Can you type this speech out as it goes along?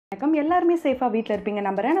வணக்கம் எல்லாருமே சேஃபா வீட்ல இருப்பீங்க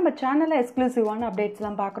நம்புறேன். நம்ம சேனல்ல எக்ஸ்க்ளூசிவான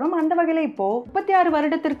அப்டேட்ஸ்லாம் பார்க்குறோம். அந்த வகையில் இப்போ 36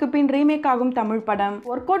 வருடத்திற்கு பின் ரீமேக் ஆகும் தமிழ் படம்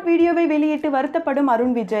ஒர்க் அவுட் வீடியோவை வெளியிட்டு வருத்தப்படும்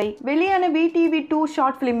அருண் விஜய், வெளியான VTV2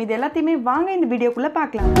 ஷார்ட் ஃபிலிம், இது எல்லாத்தையுமே வாங்க இந்த வீடியோக்குள்ள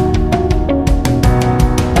பார்க்கலாம்.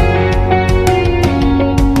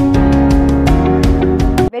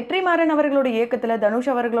 வெற்றிமாறன் அவர்களுடைய இயக்கத்துல தனுஷ்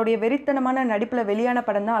அவர்களுடைய வெறித்தனமான நடிப்புல வெளியான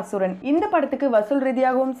படம் தான் அசுரன். இந்த படத்துக்கு வசூல்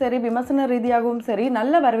ரீதியாகவும் சரி, விமர்சன ரீதியாகவும் சரி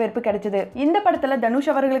நல்ல வரவேற்பு கிடைச்சது. இந்த படத்துல தனுஷ்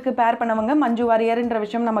அவர்களுக்கு பேர் பண்ணவங்க மஞ்சு வாரியர் என்ற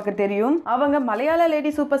விஷயம் நமக்கு தெரியும். அவங்க மலையாள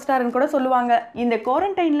லேடி சூப்பர் ஸ்டார்னு கூட சொல்லுவாங்க. இந்த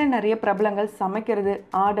குவாரண்டைன்ல நிறைய பிரபலங்கள் சமைக்கிறது,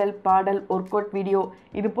 ஆடல், பாடல், ஒர்க் அவுட் வீடியோ,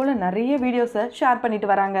 இது போல நிறைய வீடியோஸை ஷேர் பண்ணிட்டு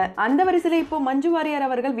வராங்க. அந்த வரிசையில இப்போ மஞ்சு வாரியர்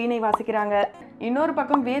அவர்கள் வீணை வாசிக்கிறாங்க. இன்னொரு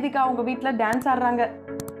பக்கம் வேதிகா அவங்க வீட்டுல டான்ஸ் ஆடுறாங்க.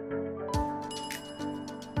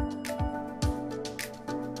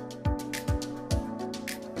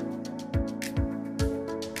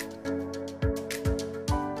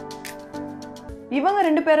 இவங்க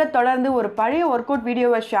ரெண்டு பேரை தொடர்ந்து ஒரு பழைய ஒர்க் அவுட்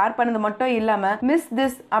வீடியோவை ஷேர் பண்ணது மட்டும் இல்லாம மிஸ்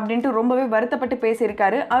திஸ் அப்படின்ட்டு ரொம்பவே வருத்தப்பட்டு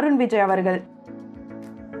பேசியிருக்காரு அருண் விஜய் அவர்கள்.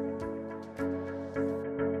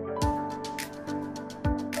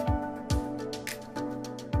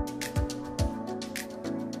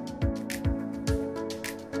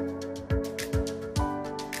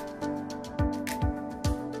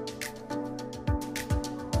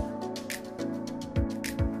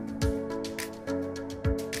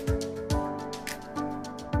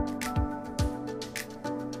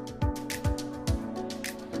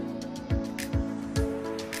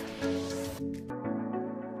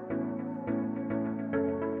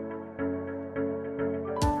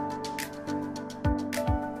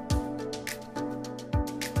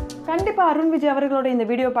 கண்டிப்பா அருண் விஜய் அவர்களோட இந்த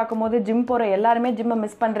வீடியோ பார்க்கும்போது ஜிம் போற எல்லாருமே ஜிம்மை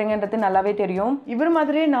மிஸ் பண்றீங்கன்றது நல்லாவே தெரியும். இவர்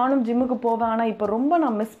மாதிரியே நானும் ஜிம்முக்கு போவேன், ஆனா இப்போ ரொம்ப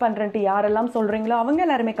நான் மிஸ் பண்றேன்ட்டு யாரெல்லாம் சொல்றீங்களோ அவங்க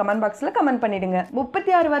எல்லாருமே கமெண்ட் பாக்ஸ்ல கமெண்ட் பண்ணிடுங்க.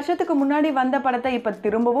 36 வருஷத்துக்கு முன்னாடி வந்த படத்தை இப்ப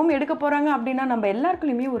திரும்பவும் எடுக்க போறாங்க அப்படின்னா நம்ம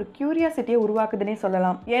எல்லாருக்குள்ளயுமே ஒரு கியூரியாசிட்டியை உருவாக்குதுன்னே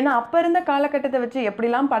சொல்லலாம். ஏன்னா அப்ப இருந்த காலகட்டத்தை வச்சு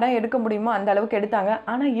எப்படிலாம் படம் எடுக்க முடியுமோ அந்த அளவுக்கு எடுத்தாங்க.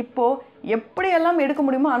 ஆனா இப்போ எப்படியெல்லாம் எடுக்க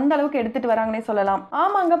முடியுமோ அந்த அளவுக்கு எடுத்துட்டு வராங்கன்னே சொல்லலாம்.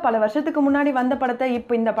 ஆமாங்க, பல வருஷத்துக்கு முன்னாடி வந்த படத்தை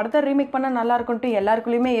இப்போ இந்த படத்தை ரீமேக் பண்ண நல்லா இருக்கும்ட்டு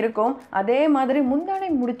எல்லாருக்குள்ளயுமே இருக்கும். அதே மாதிரி முந்தானை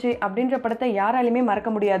முடிச்சு அப்படின்ற படத்தை யாராலுமே மறக்க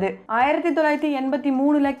முடியாது.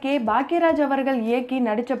 1983 கே பாக்யராஜ் அவர்கள் இயக்கி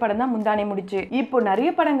நடிச்ச படம் தான் முந்தானை முடிச்சு. இப்போ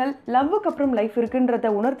நிறைய படங்கள் லவ்வுக்கு அப்புறம் லைஃப்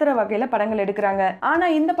இருக்குன்றத உணர்த்துற வகையில படங்கள் எடுக்கிறாங்க. ஆனா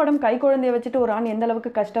இந்த படம் கை குழந்தைய வச்சுட்டு ஒரு ஆண் எந்த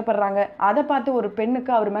அளவுக்கு கஷ்டப்படுறாங்க அதை பார்த்து ஒரு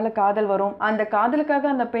பெண்ணுக்கு அவர் மேல காதல் வரும், அந்த காதலுக்காக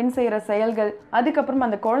அந்த பெண் செய்யற செயல்கள், அதுக்கப்புறம்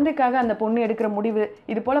அந்த குழந்தைக்காக அந்த பொண்ணு எடுக்கிற முடிவு,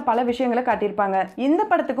 இது போல பல விஷயங்களை காட்டியிருப்பாங்க. இந்த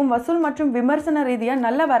படத்துக்கும் வசூல் மற்றும் விமர்சன ரீதியா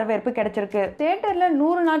நல்ல வரவேற்பு கிடைச்சிருக்கு. தியேட்டர்ல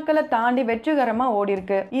 100 நாட்களை தாண்டி வெற்றிகரமா ஓடி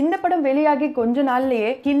இருக்கு. இந்த படம் வெளியாகி கொஞ்ச நாள்லயே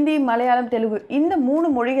ஹிந்தி, மலையாளம், தெலுங்கு இந்த 3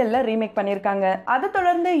 மொழிகள்ல ரீமேக் பண்ணிருக்காங்க. அதை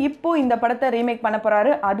தொடர்ந்து இப்போ இந்த படத்தை ரீமேக் பண்ண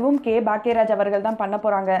போறாரு. அதுவும் கே பாக்யராஜ் அவர்கள் தான் பண்ண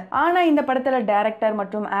போறாங்க. ஆனா இந்த படத்துல டைரக்டர்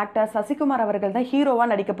மற்றும் ஆக்டர் சசி குமார் அவர்கள் தான் ஹீரோவா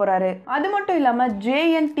நடிக்க போறாரு. அது மட்டும் இல்லாம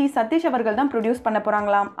JNT சதீஷ் அவர்கள் தான் ப்ரொடியூஸ் பண்ண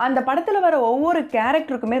போறாங்களாம். அந்த படத்துல வர ஒவ்வொரு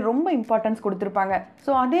கேரக்டருக்குமே ரொம்ப இம்பார்ட்டன்ஸ் கொடுத்திருப்பாங்க.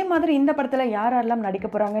 சோ அதே மாதிரி இந்த படத்துல யாரெல்லாம் நடிக்க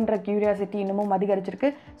போறாங்கன்ற கியூரியாசிட்டி இன்னமும் அதிகரிச்சிருக்கு.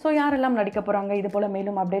 சோ யாரெல்லாம் நடிக்க போறாங்க, இது போல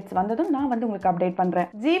மேலும் அப்டேட்ஸ் வந்ததும் நான் வந்து உங்களுக்கு அப்டேட் பண்றேன்.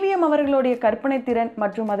 GVM அவர்களுடைய கற்பனை திறன்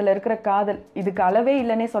மற்றும் அதுல இருக்கிற காதல் இதுக்கு அளவே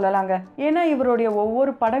இல்லைன்னே சொல்லலாங்க. ஏன்னா இவருடைய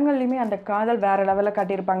ஒவ்வொரு படங்கள்லயுமே அந்த காதல் வேற லெவல்ல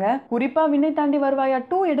காட்டியிருப்பாங்க. குறிப்பா விண்ணை தாண்டி வருவாயா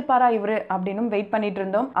 2 எடுப்பாரா இவரு அப்படின்னு வெயிட் பண்ணிட்டு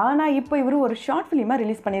இருந்தோம். ஆனா இப்போ இவரு ஒரு ஷார்ட் பிலிமா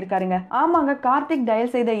ரிலீஸ் பண்ணிருக்காருங்க. ஆமாங்க, கார்த்திக்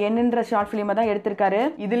டயல் செய்த என்ன்ற ஷார்ட் பிலிமை தான் எடுத்திருக்காரு.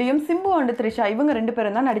 இதுலயும் சிம்பு அண்ட் த்ரிஷா இவங்க 2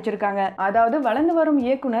 பேரும் தான் நடிச்சிருக்காங்க. அதாவது வளர்ந்து வரும்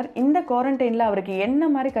இயக்குனர் இந்த குவாரண்டைன்ல அவருக்கு என்ன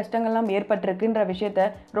மாதிரி கஷ்டங்கள்லாம் ஏற்பட்டிருக்குன்ற விஷயத்தை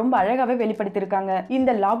ரொம்ப அழகாவே வெளிப்படுத்தியிருக்காங்க.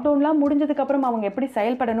 இந்த லாக்டவுன்லாம் முடிஞ்சதுக்கு அப்புறம் அவங்க எப்படி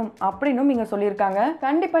செயல்படணும் அப்படின்னு இங்க சொல்லியிருக்காங்க.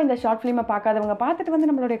 கண்டிப்பா இந்த ஷார்ட் பிலிமை பார்க்காதவங்க பார்த்துட்டு வந்து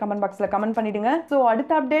நம்மளுடைய கமெண்ட் பாக்ஸ்ல கமெண்ட் பண்ணிடுங்க. சோ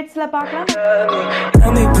அடுத்த அப்டேட்ஸ்ல பார்க்கலாம்.